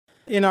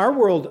in our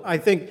world, I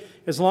think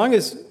as long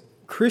as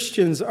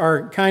Christians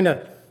are kind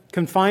of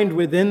confined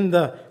within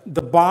the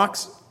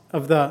box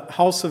of the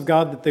house of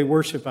God that they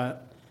worship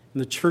at,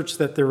 and the church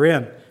that they're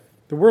in,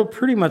 the world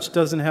pretty much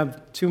doesn't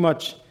have too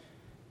much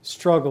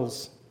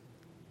struggles,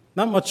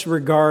 not much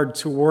regard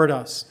toward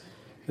us.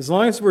 As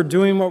long as we're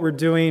doing what we're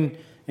doing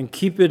and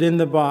keep it in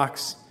the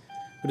box.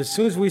 But as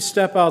soon as we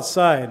step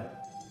outside,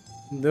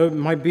 there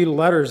might be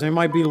letters, there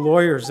might be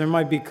lawyers, there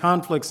might be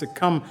conflicts that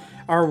come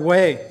our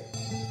way.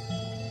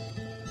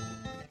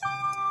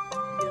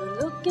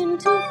 You're looking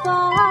too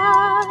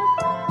far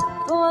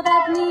for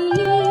that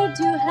need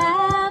you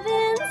have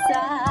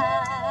inside.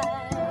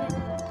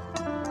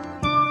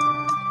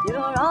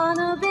 You're on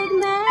a big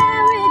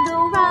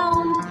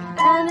merry-go-round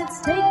and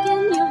it's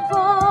taking you for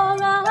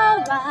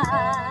a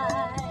ride.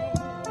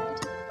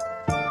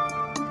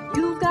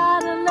 You've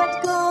got to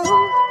let go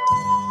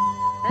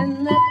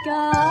and let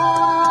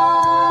God.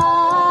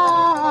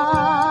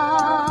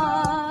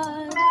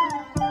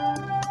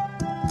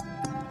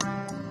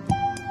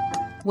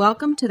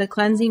 Welcome to the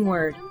Cleansing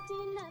Word.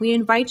 We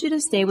invite you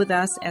to stay with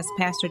us as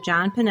Pastor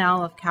John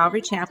Pennell of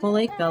Calvary Chapel,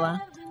 Lake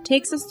Villa,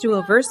 takes us through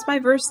a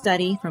verse-by-verse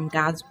study from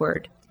God's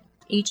Word.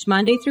 Each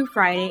Monday through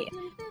Friday,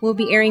 we'll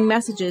be airing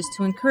messages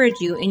to encourage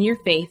you in your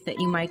faith that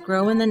you might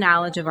grow in the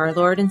knowledge of our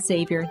Lord and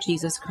Savior,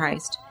 Jesus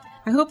Christ.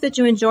 I hope that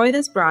you enjoy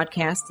this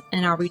broadcast,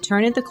 and I'll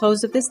return at the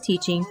close of this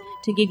teaching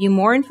to give you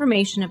more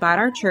information about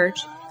our church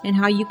and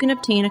how you can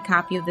obtain a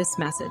copy of this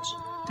message.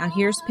 Now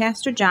here's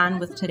Pastor John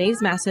with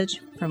today's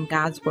message from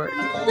God's Word.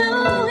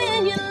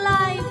 In your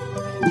life,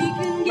 we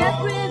can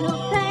get rid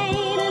of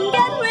pain and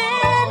get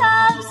rid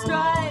of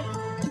strife.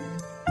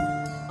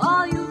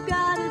 All you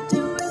gotta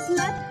do is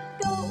let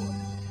go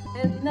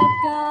and let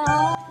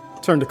God.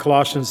 Turn to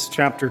Colossians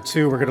chapter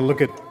 2. We're going to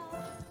look at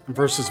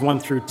verses 1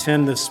 through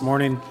 10 this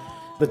morning.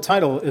 The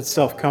title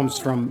itself comes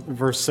from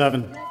verse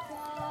 7.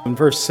 In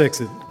verse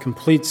 6, it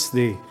completes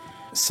the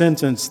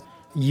sentence,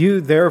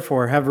 "You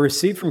therefore have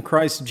received from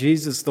Christ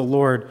Jesus the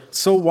Lord,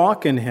 so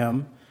walk in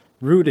him,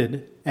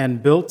 rooted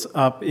and built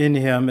up in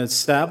him,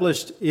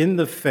 established in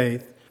the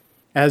faith,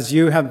 as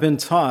you have been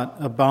taught,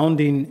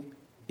 abounding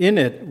in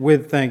it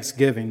with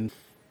thanksgiving."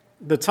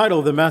 The title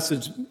of the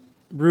message,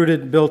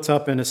 Rooted, Built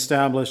Up, and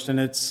Established, and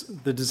it's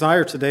the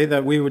desire today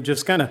that we would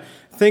just kind of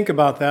think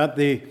about that,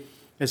 the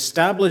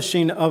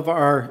establishing of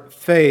our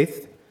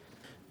faith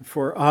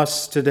for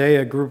us today,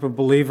 a group of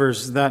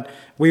believers, that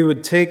we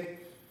would take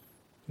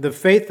the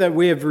faith that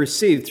we have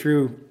received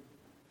through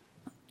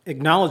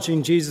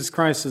acknowledging Jesus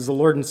Christ as the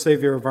Lord and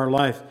Savior of our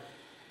life,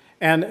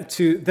 and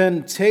to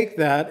then take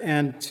that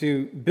and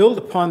to build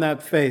upon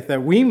that faith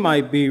that we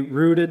might be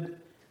rooted,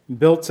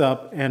 built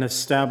up, and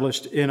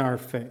established in our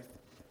faith.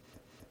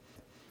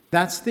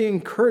 That's the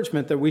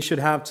encouragement that we should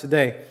have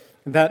today,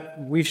 that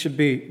we should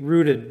be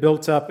rooted,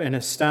 built up, and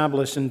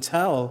established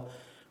until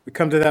we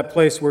come to that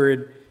place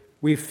where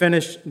we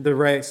finish the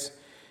race.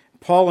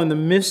 Paul, in the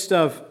midst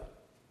of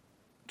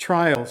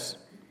trials,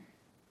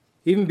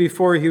 even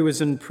before he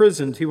was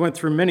imprisoned, he went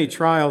through many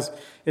trials.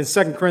 In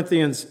 2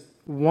 Corinthians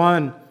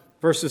 1,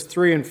 verses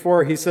 3 and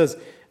 4, he says,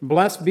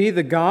 "Blessed be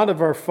the God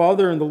of our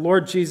Father and the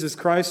Lord Jesus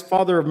Christ,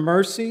 Father of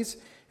mercies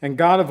and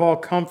God of all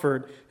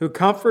comfort, who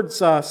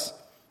comforts us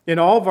in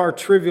all of our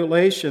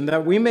tribulation,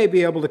 that we may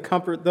be able to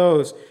comfort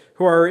those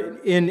who are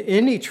in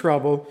any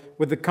trouble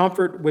with the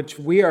comfort which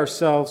we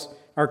ourselves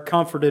are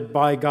comforted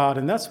by God."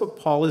 And that's what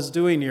Paul is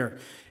doing here.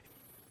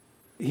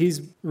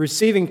 He's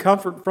receiving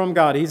comfort from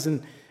God. He's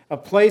in a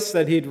place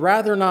that he'd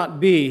rather not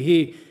be.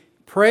 He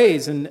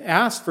prays and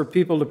asks for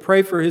people to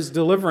pray for his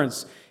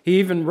deliverance. He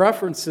even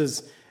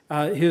references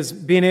his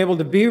being able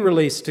to be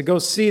released, to go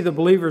see the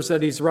believers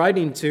that he's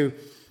writing to.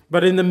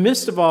 But in the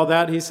midst of all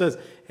that, he says,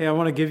 hey, I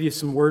want to give you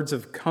some words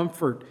of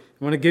comfort.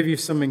 I want to give you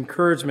some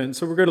encouragement.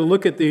 So we're going to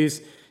look at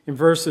these in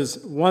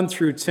verses 1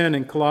 through 10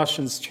 in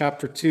Colossians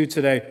chapter 2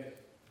 today.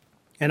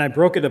 And I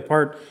broke it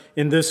apart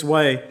in this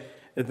way,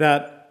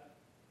 that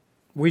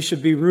we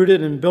should be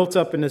rooted and built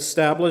up and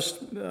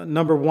established.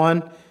 Number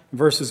 1,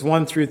 verses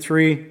 1 through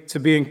 3, to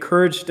be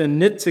encouraged and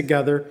knit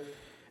together.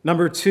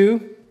 Number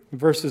 2,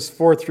 verses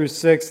 4 through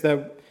 6,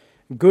 that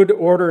good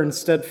order and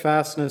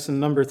steadfastness. And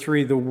number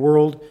 3, the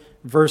world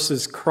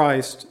versus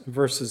Christ,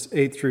 verses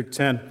 8 through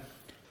 10.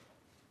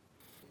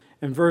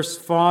 In verse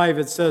 5,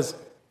 it says,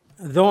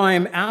 "Though I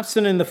am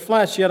absent in the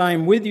flesh, yet I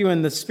am with you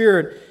in the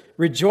Spirit,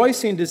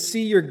 rejoicing to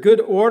see your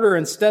good order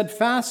and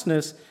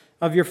steadfastness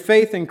of your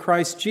faith in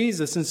Christ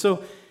Jesus." And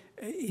so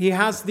he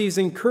has these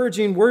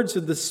encouraging words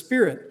of the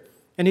Spirit.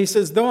 And he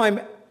says, though I'm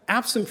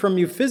absent from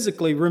you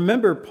physically,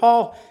 remember,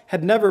 Paul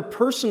had never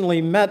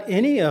personally met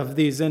any of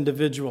these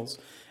individuals.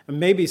 And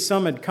maybe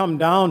some had come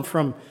down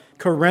from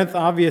Corinth.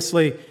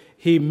 Obviously,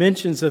 he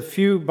mentions a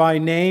few by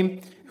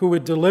name who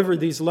would deliver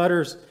these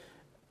letters.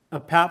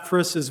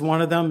 Epaphras is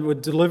one of them,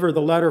 would deliver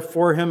the letter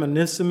for him.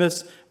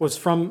 Onesimus was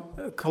from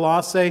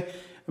Colossae.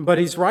 But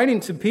he's writing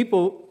to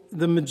people,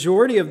 the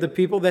majority of the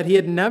people that he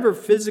had never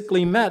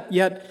physically met,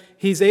 yet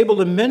he's able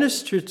to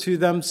minister to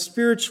them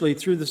spiritually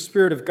through the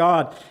Spirit of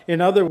God.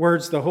 In other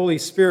words, the Holy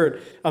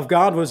Spirit of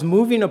God was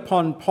moving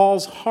upon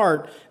Paul's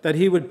heart that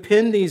he would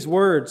pen these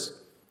words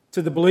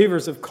to the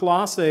believers of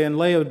Colossae and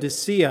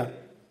Laodicea.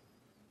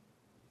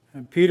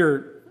 And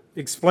Peter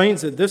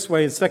explains it this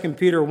way in 2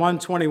 Peter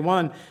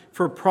 1:21,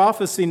 "For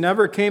prophecy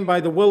never came by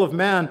the will of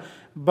man,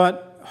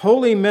 but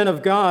holy men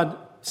of God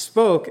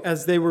spoke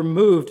as they were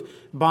moved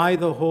by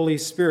the Holy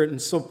Spirit."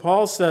 And so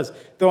Paul says,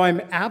 though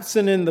I'm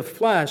absent in the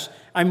flesh,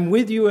 I'm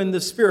with you in the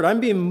Spirit. I'm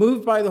being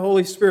moved by the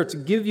Holy Spirit to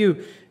give you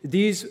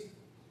these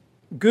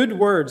good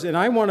words, and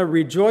I want to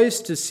rejoice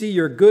to see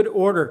your good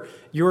order,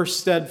 your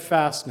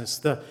steadfastness.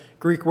 The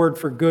Greek word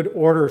for good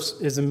order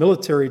is a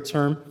military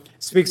term.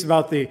 It speaks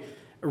about the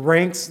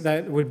ranks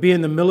that would be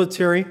in the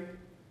military,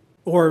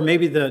 or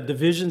maybe the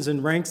divisions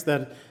and ranks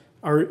that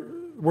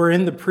were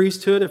in the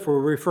priesthood, if we're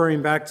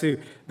referring back to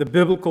the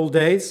biblical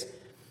days.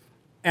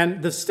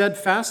 And the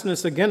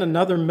steadfastness, again,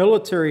 another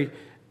military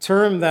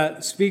term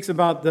that speaks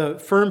about the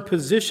firm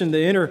position,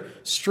 the inner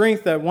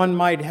strength that one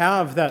might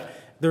have, that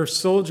they're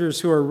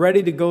soldiers who are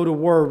ready to go to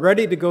war,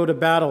 ready to go to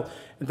battle,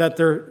 that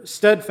they're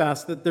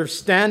steadfast, that they're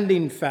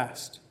standing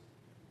fast.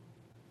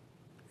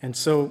 And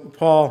so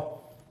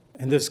Paul,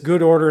 in this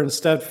good order and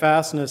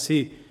steadfastness,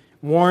 he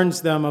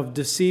warns them of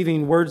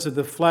deceiving words of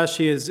the flesh.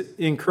 He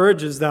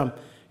encourages them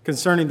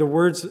concerning the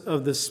words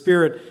of the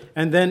Spirit.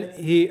 And then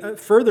he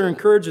further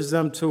encourages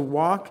them to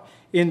walk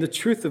in the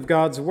truth of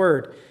God's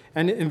word.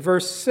 And in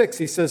verse 6,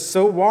 he says,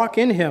 "So walk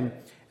in him.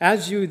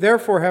 As you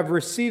therefore have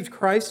received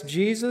Christ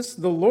Jesus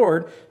the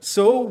Lord,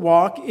 so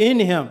walk in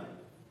him."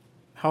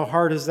 How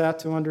hard is that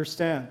to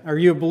understand? Are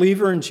you a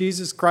believer in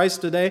Jesus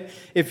Christ today?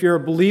 If you're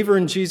a believer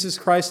in Jesus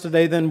Christ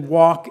today, then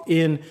walk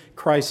in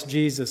Christ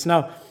Jesus.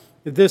 Now,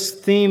 this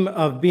theme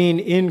of being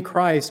in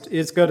Christ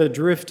is going to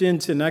drift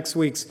into next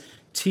week's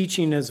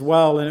teaching as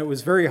well. And it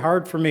was very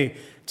hard for me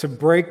to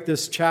break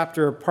this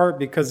chapter apart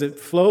because it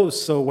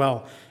flows so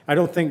well. I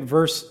don't think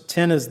verse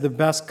 10 is the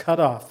best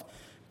cutoff,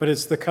 but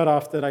it's the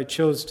cutoff that I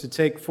chose to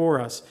take for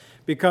us,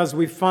 because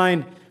we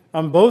find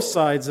on both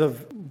sides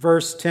of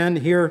verse 10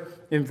 here.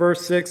 In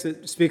verse 6,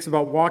 it speaks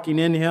about walking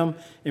in him.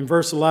 In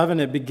verse 11,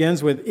 it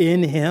begins with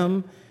 "in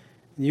him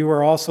you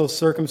are also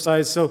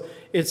circumcised." So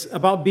it's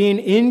about being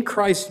in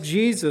Christ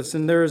Jesus.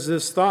 And there's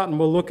this thought, and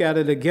we'll look at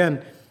it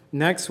again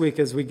next week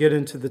as we get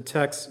into the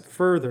text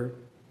further.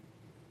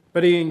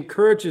 But he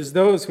encourages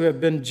those who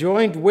have been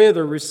joined with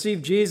or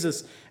received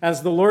Jesus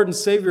as the Lord and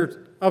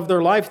Savior of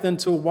their life then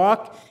to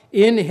walk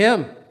in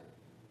him.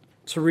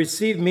 To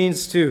receive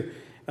means to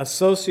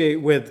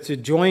associate with, to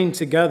join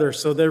together.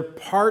 So they're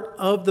part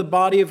of the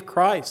body of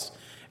Christ.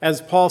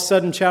 As Paul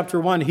said in chapter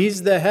 1,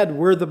 he's the head,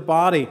 we're the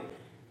body.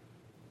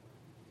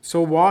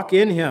 So walk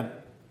in him.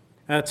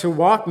 To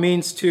walk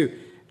means to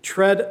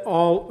tread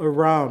all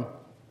around.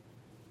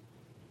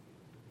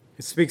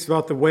 It speaks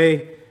about the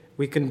way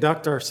we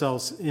conduct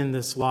ourselves in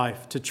this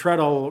life, to tread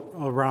all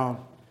around.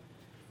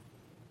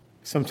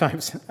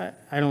 Sometimes,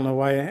 I don't know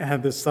why I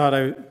had this thought.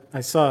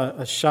 I saw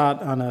a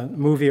shot on a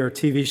movie or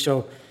TV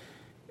show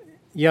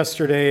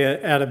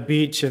yesterday at a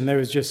beach, and there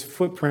was just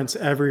footprints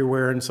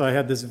everywhere. And so I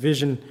had this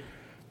vision,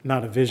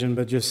 not a vision,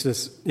 but just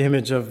this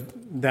image of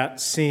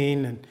that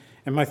scene.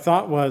 And my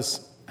thought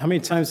was, how many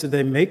times did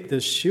they make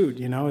this shoot?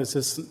 You know, is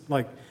this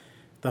like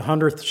the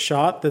 100th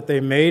shot that they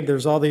made?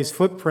 There's all these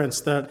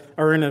footprints that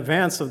are in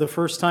advance of the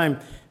first time.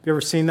 Have you ever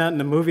seen that in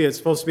the movie? It's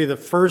supposed to be the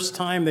first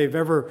time they've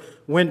ever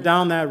went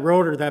down that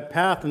road or that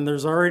path, and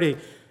there's already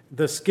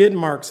the skid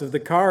marks of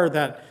the car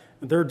that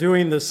they're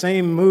doing the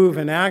same move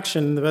and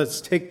action. Let's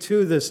take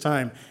 2 this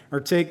time, or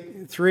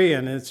take 3,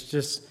 and it's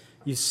just,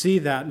 you see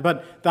that.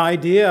 But the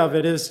idea of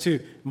it is to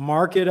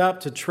mark it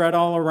up, to tread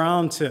all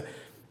around, to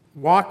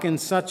walk in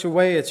such a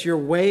way. It's your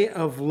way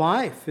of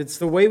life. It's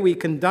the way we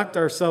conduct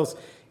ourselves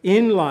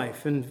in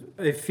life. In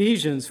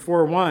Ephesians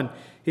 4:1,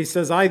 he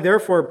says, "I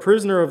therefore, a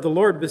prisoner of the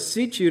Lord,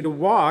 beseech you to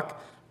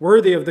walk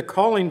worthy of the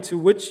calling to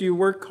which you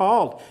were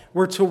called."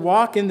 We're to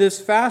walk in this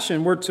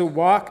fashion. We're to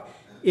walk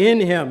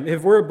in him.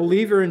 If we're a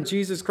believer in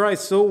Jesus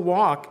Christ, so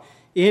walk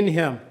in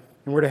him.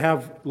 And we're to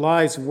have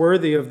lives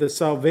worthy of the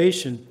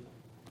salvation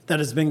that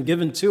has been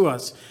given to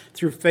us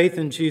through faith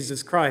in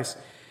Jesus Christ.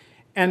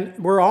 And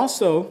we're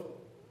also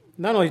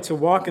not only to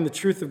walk in the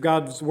truth of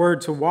God's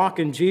word, to walk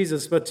in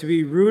Jesus, but to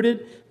be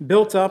rooted,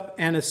 built up,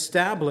 and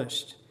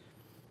established.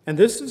 And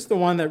this is the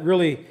one that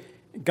really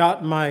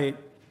got my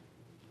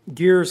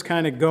gears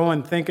kind of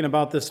going thinking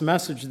about this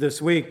message this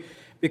week.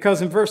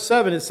 Because in verse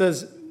 7 it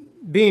says,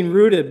 "Being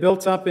rooted,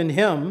 built up in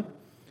him,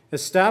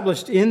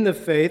 established in the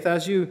faith,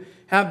 as you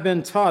have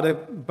been taught,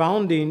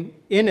 abounding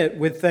in it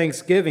with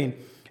thanksgiving."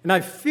 And I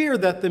fear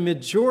that the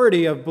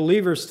majority of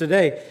believers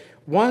today,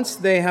 once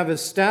they have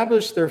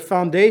established their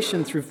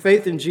foundation through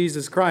faith in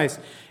Jesus Christ,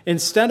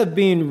 instead of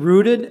being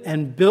rooted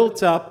and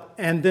built up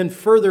and then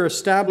further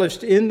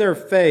established in their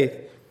faith,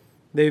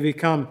 they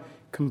become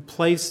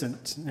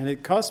complacent. And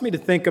it caused me to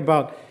think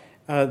about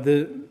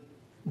the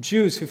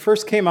Jews who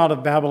first came out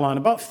of Babylon.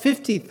 About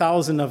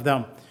 50,000 of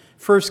them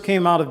first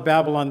came out of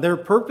Babylon. Their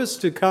purpose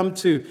to come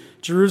to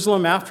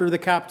Jerusalem after the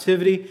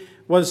captivity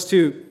was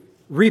to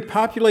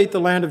repopulate the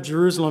land of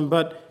Jerusalem,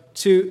 but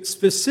to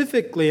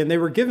specifically, and they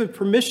were given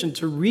permission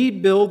to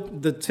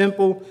rebuild the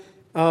temple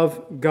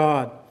of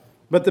God.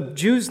 But the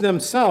Jews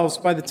themselves,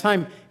 by the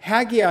time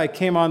Haggai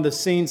came on the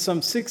scene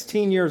some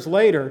 16 years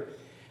later,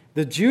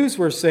 the Jews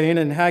were saying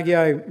in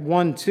Haggai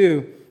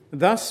 1:2,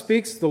 "Thus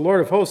speaks the Lord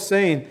of hosts,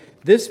 saying,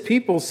 this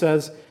people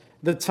says,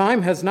 the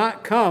time has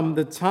not come,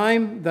 the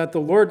time that the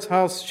Lord's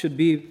house should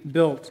be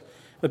built."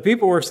 The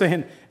people were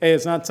saying, hey,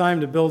 it's not time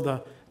to build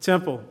a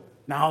temple.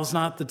 Now's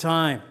not the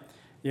time.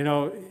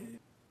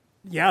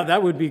 Yeah,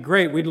 that would be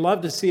great. We'd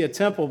love to see a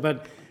temple,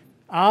 but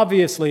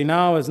obviously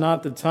now is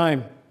not the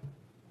time.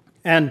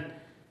 And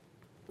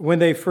when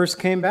they first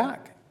came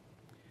back,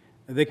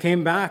 they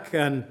came back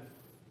and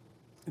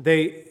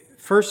they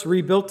first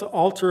rebuilt the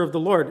altar of the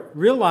Lord,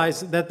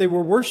 realized that they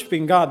were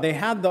worshiping God. They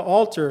had the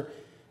altar,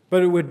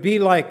 but it would be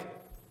like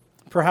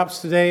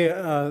perhaps today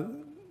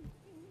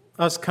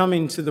us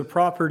coming to the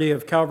property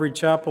of Calvary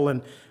Chapel,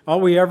 and all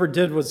we ever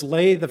did was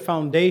lay the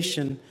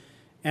foundation,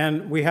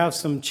 and we have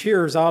some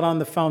chairs out on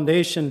the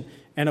foundation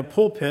and a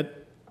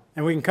pulpit,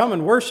 and we can come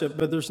and worship,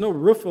 but there's no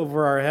roof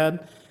over our head.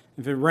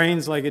 If it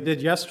rains like it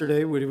did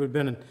yesterday, we would have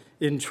been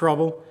in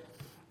trouble.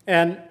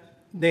 And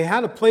they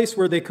had a place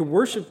where they could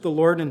worship the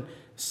Lord, and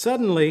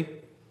suddenly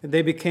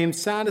they became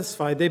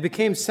satisfied. They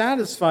became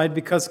satisfied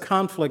because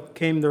conflict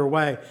came their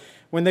way.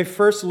 When they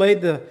first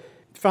laid the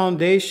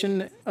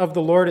foundation of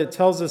the Lord, it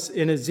tells us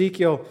in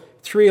Ezekiel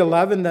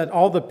 3:11 that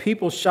all the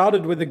people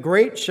shouted with a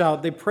great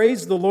shout. They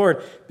praised the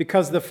Lord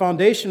because the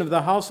foundation of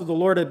the house of the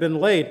Lord had been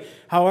laid.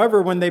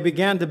 However, when they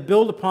began to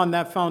build upon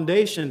that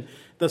foundation,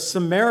 the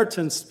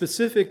Samaritans,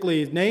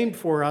 specifically named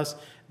for us,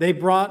 they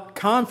brought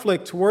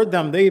conflict toward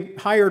them. They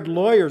hired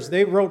lawyers.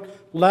 They wrote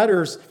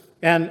letters.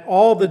 And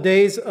all the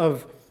days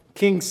of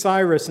King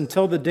Cyrus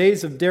until the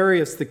days of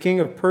Darius, the king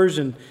of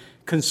Persia,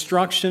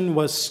 construction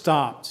was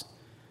stopped.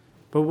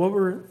 But what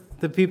were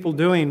the people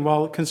doing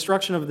while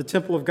construction of the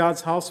temple of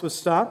God's house was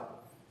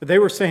stopped? They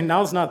were saying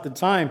now's not the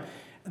time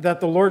that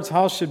the Lord's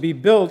house should be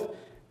built.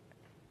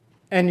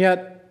 And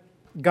yet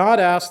God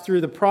asked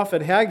through the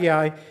prophet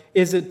Haggai,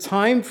 is it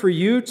time for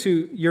you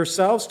to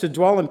yourselves to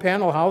dwell in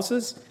panel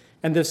houses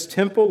and this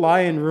temple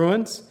lie in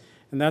ruins?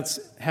 And that's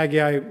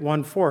Haggai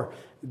 1:4.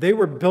 They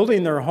were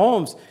building their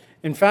homes.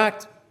 In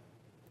fact,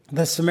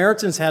 the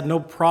Samaritans had no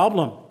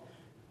problem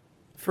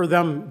for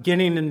them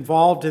getting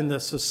involved in the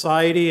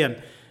society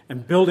and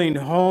building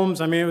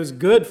homes. I mean, it was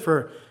good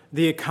for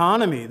the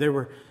economy. They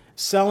were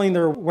selling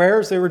their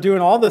wares. They were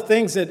doing all the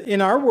things that in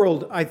our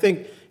world, I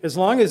think, as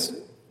long as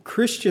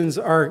Christians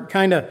are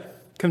kind of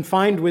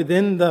confined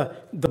within the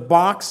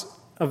box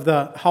of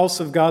the house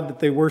of God that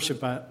they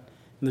worship at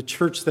and the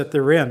church that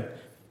they're in,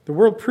 the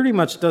world pretty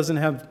much doesn't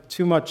have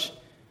too much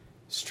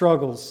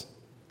struggles,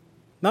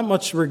 not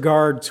much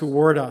regard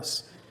toward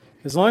us.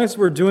 As long as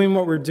we're doing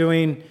what we're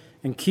doing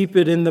and keep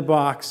it in the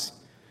box.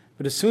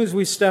 But as soon as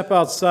we step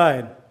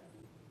outside,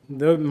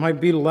 there might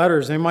be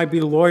letters, there might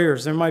be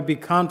lawyers, there might be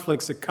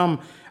conflicts that come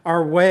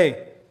our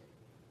way.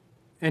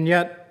 And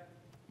yet,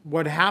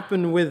 what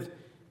happened with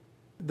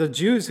the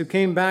Jews who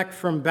came back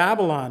from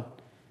Babylon,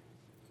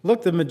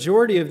 look, the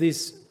majority of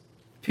these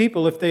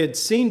people, if they had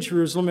seen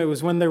Jerusalem, it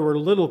was when they were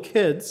little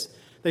kids.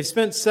 They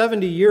spent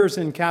 70 years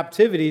in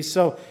captivity,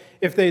 so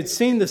if they had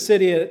seen the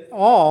city at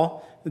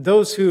all,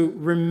 those who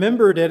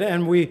remembered it,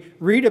 and we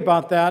read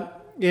about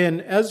that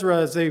in Ezra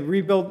as they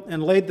rebuilt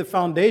and laid the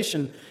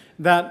foundation,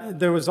 that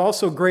there was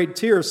also great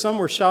tears. Some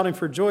were shouting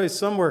for joy,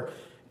 some were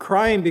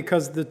crying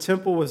because the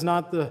temple was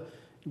not the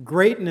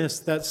greatness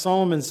that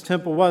Solomon's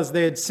temple was.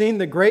 They had seen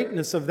the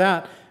greatness of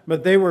that,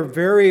 but they were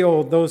very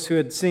old, those who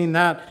had seen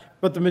that.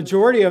 But the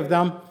majority of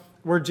them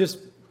were just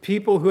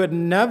people who had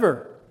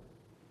never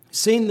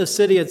seen the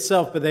city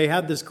itself, but they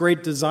had this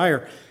great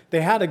desire.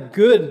 They had a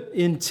good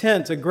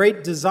intent, a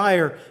great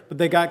desire, but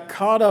they got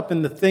caught up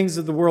in the things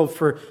of the world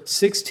for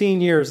 16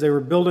 years. They were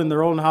building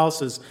their own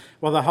houses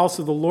while the house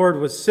of the Lord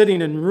was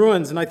sitting in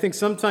ruins. And I think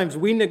sometimes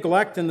we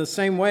neglect in the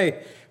same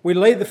way. We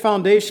lay the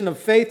foundation of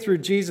faith through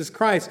Jesus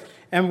Christ,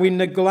 and we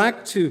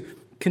neglect to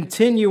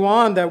continue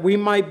on that we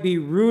might be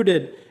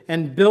rooted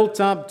and built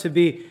up to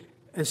be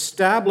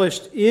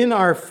established in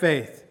our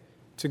faith,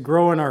 to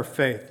grow in our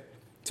faith.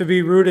 To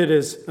be rooted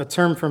is a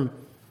term from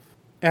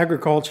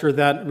agriculture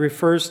that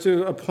refers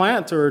to a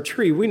plant or a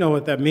tree. We know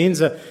what that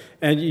means.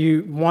 And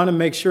you want to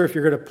make sure if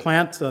you're going to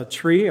plant a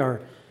tree or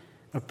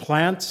a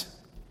plant,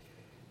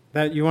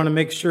 that you want to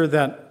make sure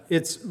that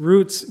its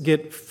roots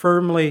get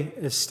firmly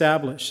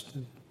established.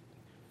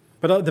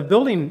 But the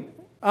building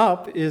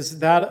up is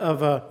that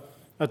of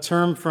a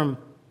term from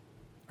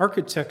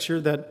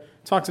architecture that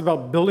talks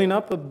about building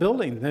up a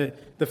building.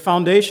 The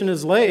foundation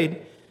is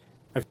laid.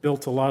 I've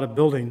built a lot of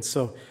buildings,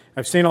 so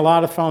I've seen a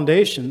lot of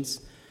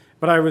foundations.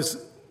 But I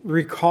was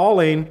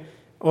recalling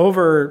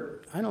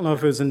over, I don't know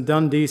if it was in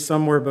Dundee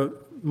somewhere,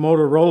 but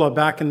Motorola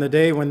back in the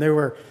day when they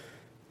were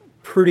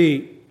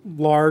pretty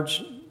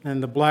large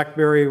and the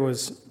BlackBerry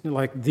was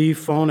like the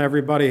phone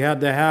everybody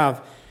had to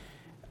have.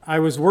 I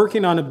was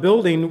working on a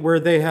building where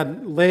they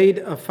had laid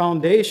a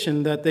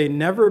foundation that they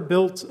never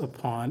built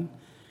upon.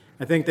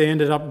 I think they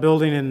ended up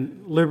building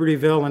in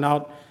Libertyville and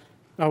out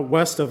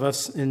west of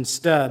us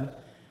instead.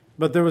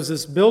 But there was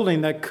this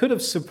building that could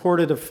have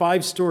supported a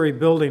 5-story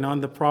building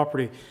on the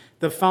property.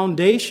 The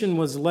foundation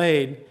was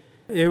laid.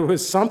 It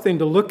was something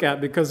to look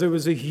at because it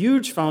was a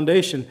huge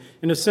foundation.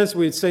 In a sense,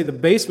 we'd say the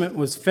basement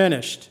was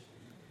finished.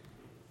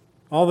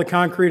 All the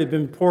concrete had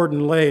been poured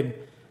and laid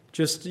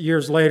just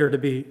years later to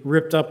be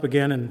ripped up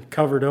again and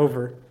covered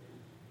over.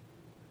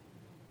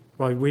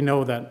 Well, we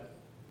know that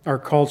our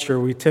culture,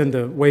 we tend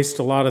to waste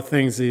a lot of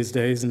things these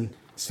days, and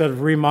instead of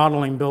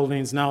remodeling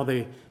buildings, now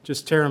they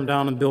just tear them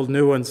down and build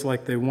new ones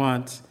like they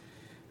want.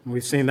 And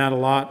we've seen that a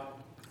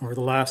lot over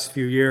the last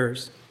few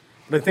years.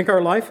 But I think our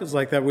life is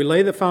like that. We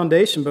lay the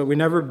foundation, but we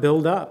never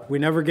build up. We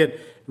never get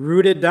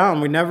rooted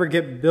down. We never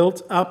get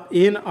built up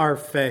in our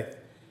faith.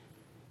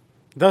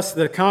 Thus,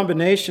 the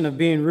combination of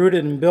being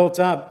rooted and built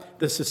up,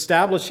 this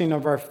establishing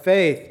of our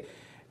faith,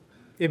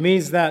 it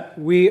means that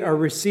we are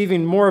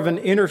receiving more of an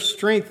inner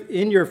strength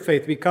in your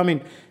faith,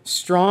 becoming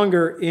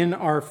stronger in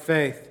our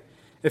faith.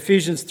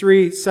 Ephesians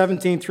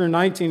 3:17 through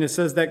 19, it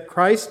says that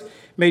Christ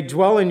may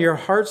dwell in your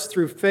hearts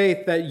through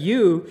faith, that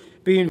you,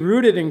 being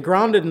rooted and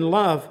grounded in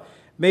love,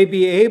 may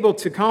be able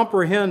to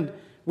comprehend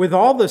with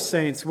all the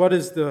saints what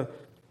is the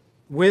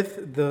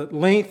width, the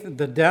length,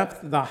 the depth,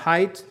 the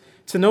height,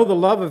 to know the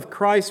love of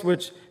Christ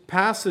which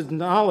passes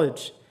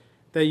knowledge,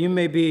 that you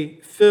may be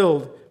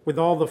filled with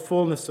all the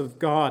fullness of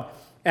God.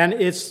 And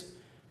it's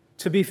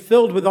to be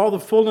filled with all the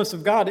fullness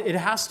of God, it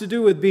has to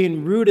do with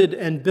being rooted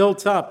and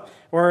built up,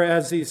 or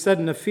as he said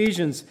in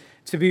Ephesians,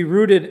 to be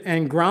rooted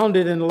and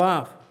grounded in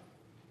love.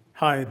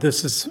 Hi,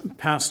 this is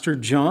Pastor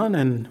John,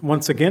 and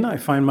once again I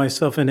find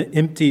myself in an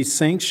empty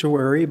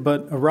sanctuary,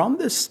 but around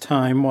this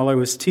time, while I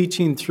was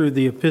teaching through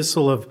the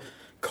epistle of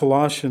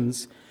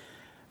Colossians,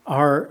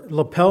 our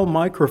lapel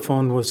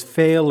microphone was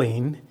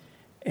failing,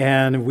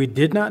 and we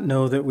did not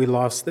know that we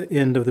lost the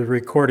end of the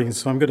recording.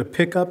 So I'm going to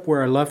pick up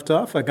where I left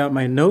off. I got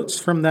my notes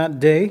from that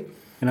day,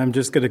 and I'm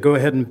just going to go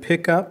ahead and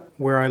pick up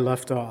where I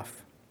left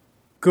off.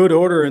 Good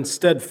order and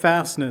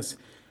steadfastness.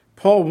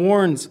 Paul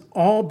warns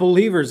all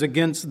believers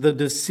against the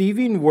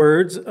deceiving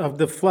words of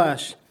the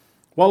flesh,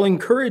 while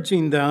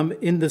encouraging them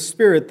in the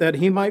Spirit that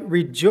he might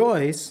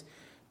rejoice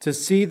to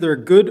see their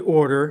good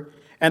order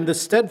and the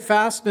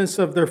steadfastness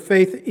of their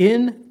faith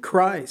in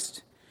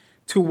Christ.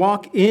 To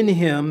walk in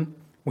him,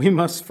 we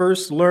must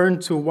first learn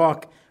to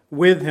walk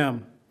with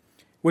him,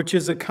 which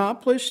is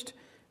accomplished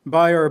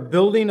by our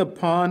building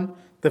upon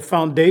the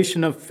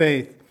foundation of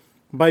faith,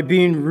 by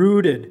being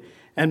rooted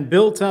and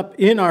built up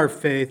in our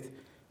faith,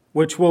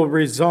 which will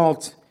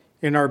result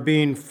in our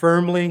being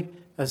firmly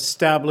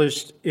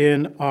established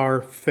in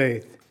our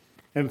faith.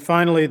 And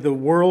finally, the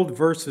world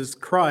versus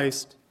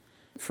Christ.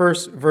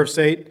 First, verse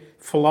 8,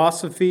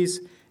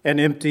 philosophies and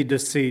empty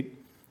deceit.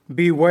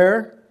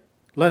 Beware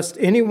lest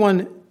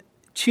anyone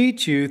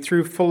cheat you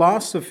through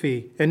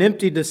philosophy and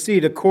empty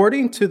deceit,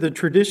 according to the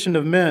tradition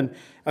of men,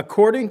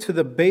 according to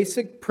the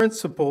basic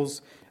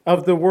principles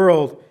of the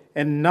world,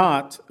 and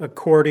not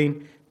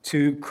according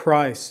to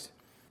Christ.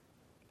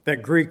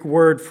 That Greek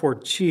word for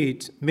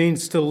cheat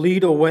means to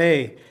lead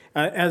away,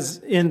 as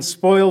in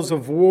spoils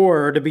of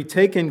war, to be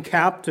taken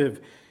captive.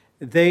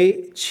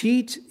 They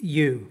cheat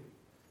you.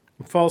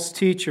 False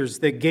teachers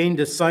that gain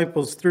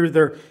disciples through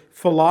their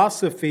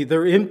philosophy,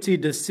 their empty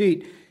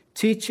deceit,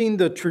 teaching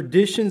the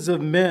traditions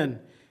of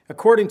men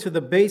according to the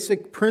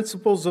basic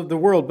principles of the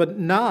world, but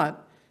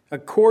not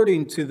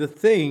according to the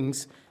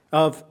things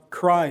of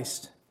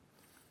Christ.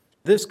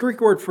 This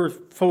Greek word for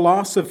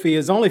philosophy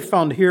is only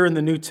found here in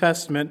the New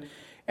Testament,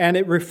 and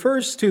it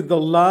refers to the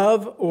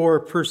love or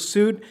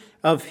pursuit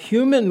of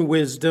human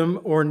wisdom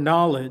or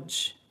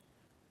knowledge.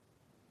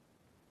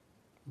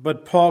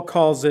 But Paul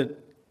calls it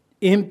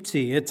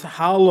empty, it's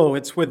hollow,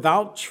 it's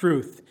without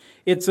truth.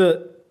 It's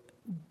a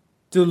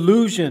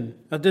delusion,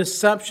 a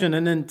deception,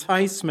 an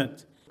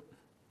enticement.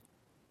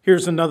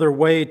 Here's another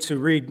way to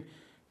read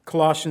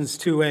Colossians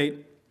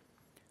 2:8.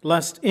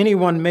 Lest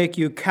anyone make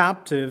you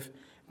captive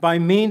by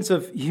means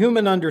of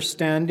human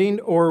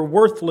understanding or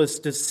worthless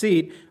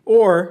deceit,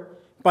 or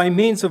by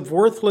means of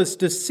worthless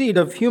deceit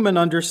of human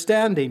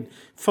understanding.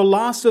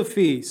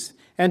 Philosophies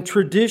and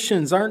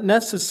traditions aren't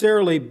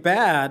necessarily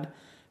bad,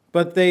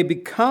 but they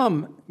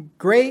become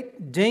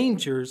great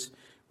dangers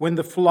when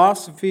the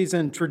philosophies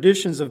and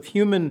traditions of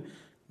human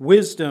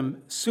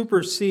wisdom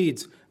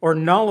supersedes or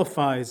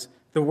nullifies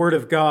the Word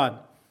of God.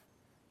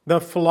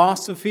 The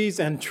philosophies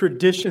and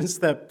traditions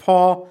that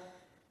Paul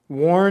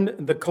warned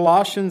the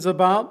Colossians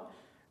about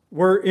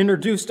were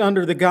introduced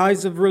under the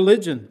guise of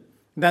religion,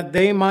 that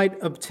they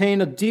might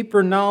obtain a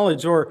deeper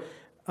knowledge or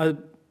a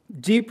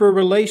deeper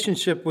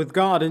relationship with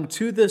God. And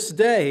to this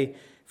day,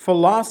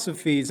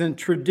 philosophies and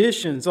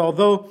traditions,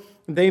 although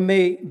they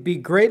may be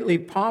greatly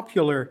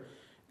popular,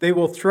 they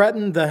will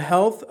threaten the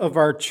health of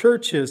our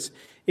churches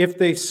if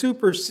they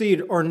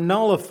supersede or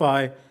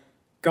nullify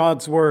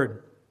God's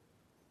word.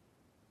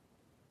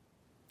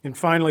 And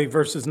finally,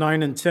 verses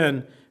 9 and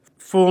 10,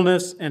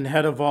 fullness and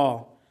head of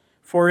all.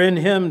 For in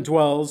him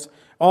dwells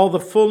all the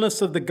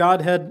fullness of the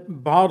Godhead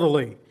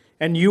bodily,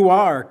 and you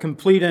are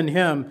complete in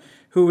him,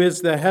 who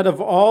is the head of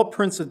all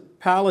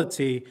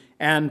principality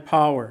and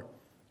power.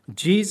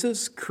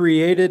 Jesus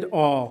created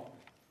all.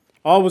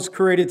 All was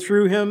created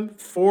through him,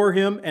 for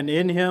him, and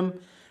in him.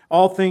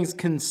 All things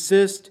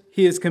consist.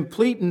 He is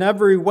complete in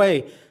every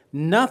way,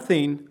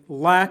 nothing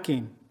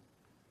lacking.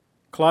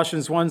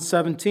 Colossians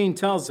 1:17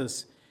 tells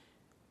us,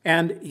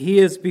 and he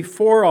is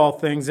before all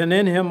things, and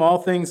in him all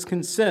things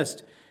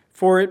consist.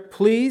 For it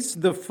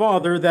pleased the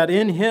Father that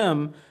in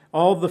him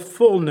all the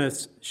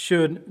fullness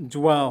should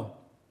dwell.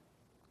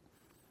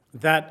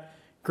 That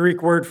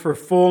Greek word for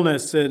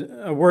fullness,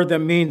 a word that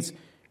means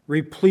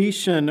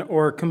repletion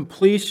or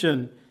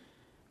completion.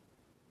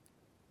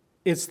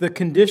 It's the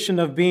condition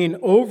of being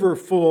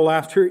overfull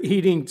after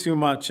eating too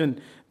much.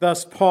 And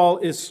thus Paul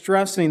is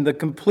stressing the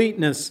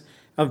completeness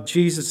of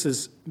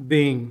Jesus'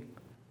 being.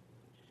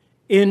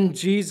 In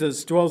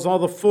Jesus dwells all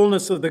the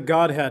fullness of the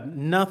Godhead,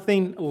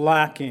 nothing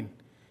lacking.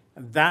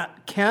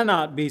 That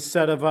cannot be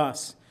said of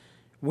us.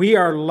 We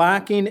are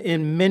lacking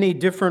in many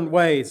different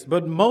ways,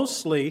 but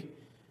mostly,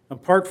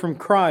 apart from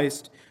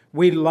Christ,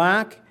 we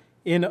lack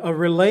in a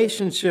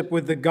relationship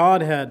with the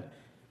Godhead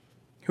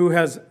who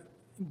has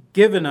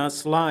given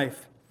us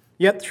life.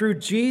 Yet through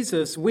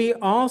Jesus, we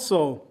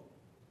also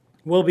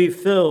will be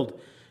filled,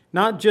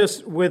 not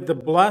just with the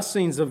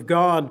blessings of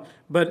God,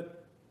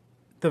 but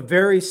the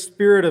very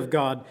Spirit of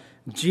God.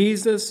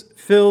 Jesus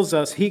fills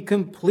us. He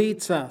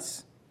completes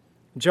us.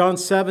 John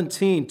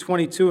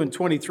 17:22 and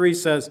 23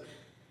 says,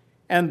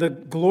 and the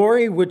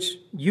glory which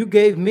you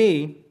gave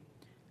me,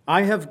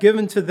 I have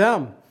given to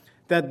them,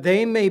 that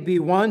they may be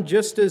one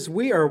just as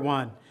we are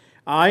one.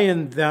 I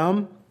in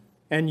them,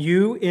 and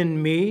you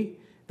in me,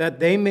 that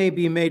they may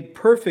be made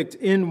perfect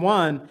in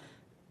one,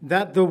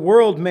 that the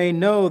world may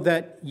know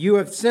that you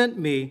have sent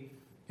me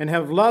and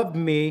have loved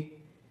me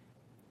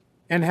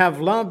and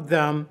have loved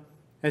them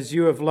as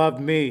you have loved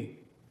me.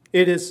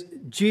 It is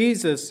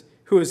Jesus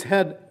who is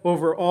head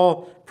over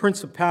all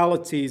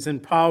principalities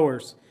and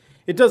powers.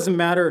 It doesn't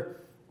matter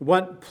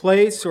what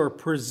place or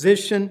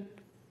position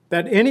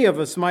that any of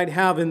us might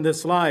have in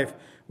this life,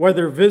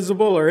 whether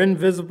visible or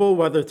invisible,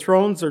 whether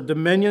thrones or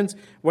dominions,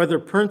 whether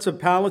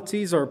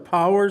principalities or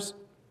powers,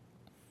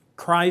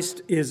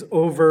 Christ is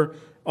over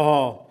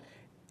all.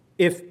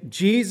 If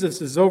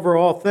Jesus is over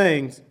all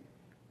things,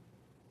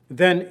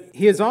 then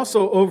he is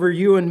also over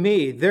you and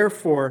me.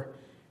 Therefore,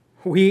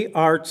 we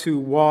are to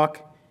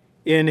walk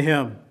in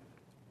him.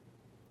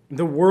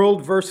 The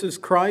world versus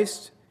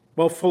Christ,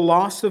 well,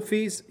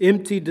 philosophies,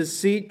 empty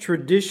deceit,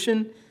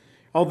 tradition,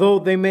 although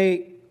they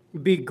may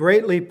be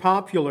greatly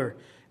popular,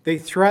 they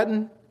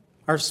threaten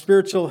our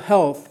spiritual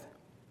health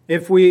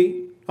if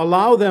we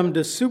allow them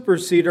to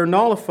supersede or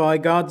nullify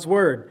God's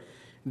word.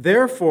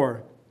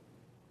 Therefore,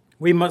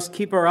 we must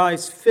keep our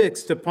eyes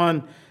fixed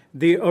upon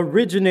the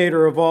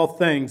originator of all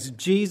things,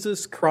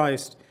 Jesus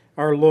Christ,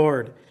 our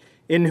Lord,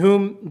 in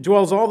whom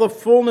dwells all the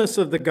fullness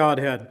of the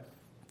Godhead,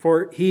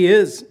 for he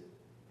is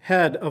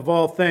head of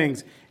all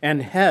things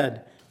and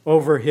head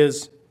over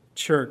his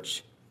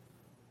church.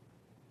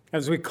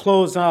 As we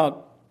close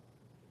out,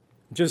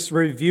 just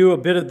review a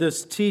bit of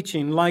this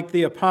teaching. Like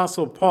the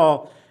Apostle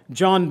Paul,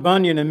 John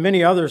Bunyan, and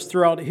many others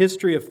throughout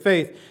history of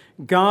faith,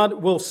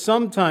 God will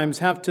sometimes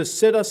have to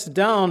sit us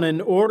down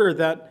in order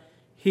that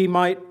he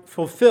might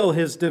fulfill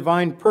his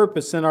divine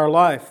purpose in our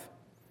life.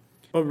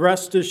 But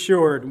rest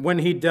assured, when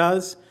he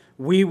does,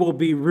 we will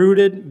be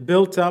rooted,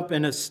 built up,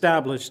 and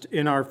established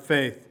in our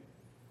faith.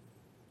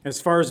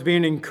 As far as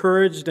being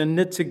encouraged and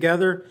knit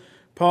together,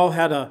 Paul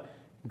had a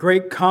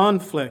great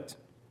conflict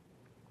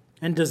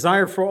and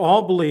desire for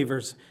all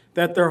believers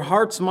that their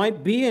hearts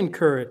might be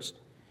encouraged,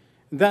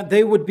 that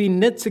they would be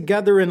knit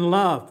together in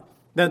love,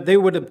 that they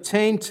would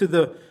obtain to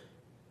the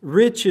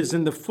riches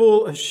and the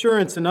full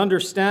assurance and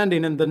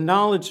understanding and the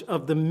knowledge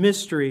of the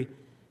mystery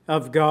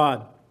of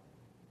God.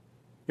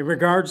 In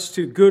regards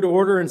to good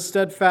order and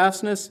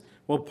steadfastness,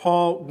 well,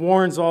 Paul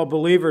warns all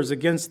believers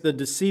against the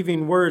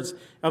deceiving words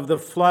of the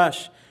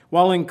flesh,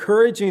 while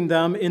encouraging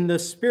them in the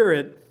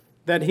Spirit,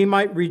 that he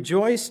might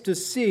rejoice to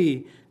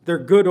see their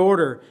good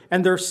order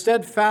and their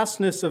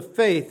steadfastness of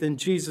faith in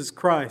Jesus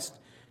Christ.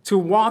 To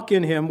walk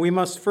in him, we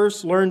must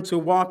first learn to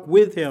walk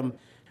with him,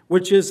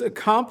 which is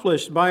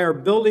accomplished by our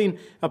building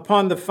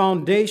upon the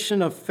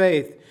foundation of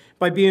faith,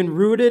 by being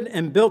rooted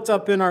and built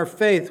up in our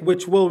faith,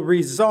 which will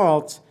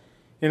result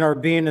in our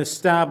being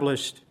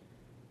established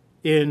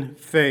in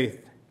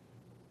faith.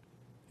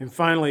 And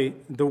finally,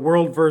 the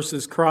world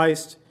versus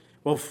Christ.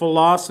 Well,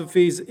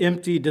 philosophies,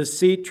 empty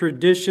deceit,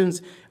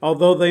 traditions,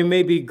 although they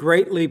may be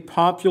greatly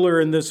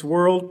popular in this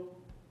world,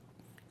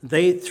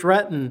 they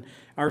threaten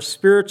our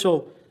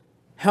spiritual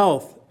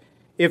health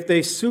if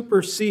they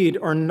supersede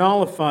or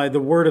nullify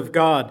the Word of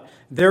God.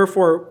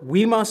 Therefore,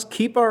 we must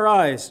keep our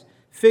eyes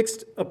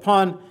fixed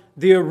upon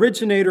the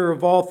originator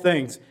of all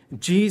things,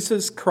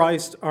 Jesus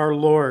Christ our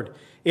Lord,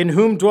 in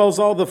whom dwells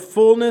all the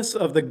fullness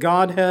of the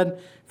Godhead,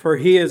 for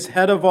he is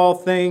head of all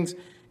things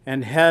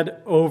and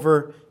head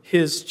over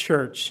his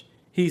church.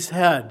 He's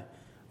head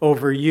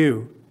over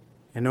you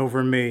and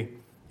over me.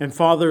 And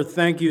Father,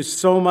 thank you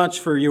so much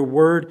for your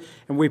word.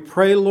 And we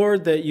pray,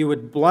 Lord, that you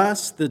would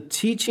bless the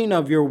teaching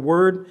of your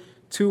word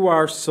to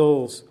our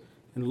souls.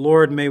 And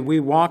Lord, may we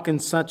walk in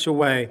such a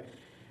way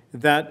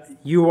that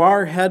you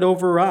are head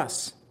over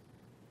us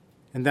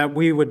and that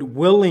we would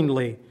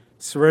willingly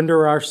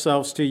surrender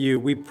ourselves to you.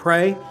 We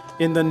pray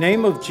in the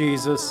name of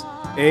Jesus.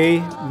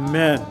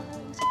 Amen.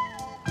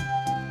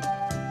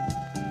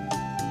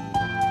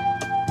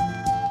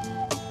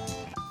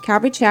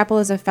 Calvary Chapel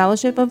is a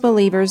fellowship of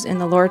believers in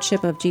the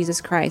Lordship of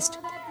Jesus Christ.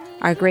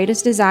 Our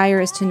greatest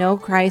desire is to know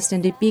Christ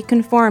and to be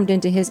conformed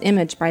into His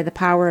image by the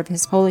power of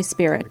His Holy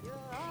Spirit.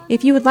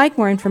 If you would like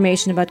more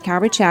information about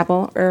Calvary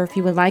Chapel, or if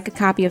you would like a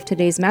copy of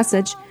today's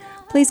message,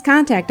 please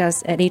contact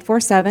us at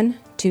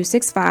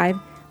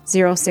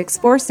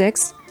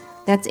 847-265-0646.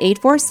 That's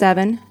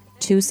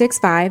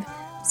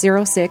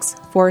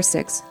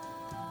 847-265-0646.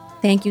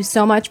 Thank you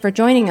so much for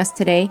joining us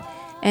today,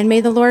 and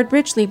may the Lord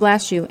richly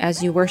bless you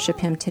as you worship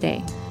Him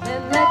today.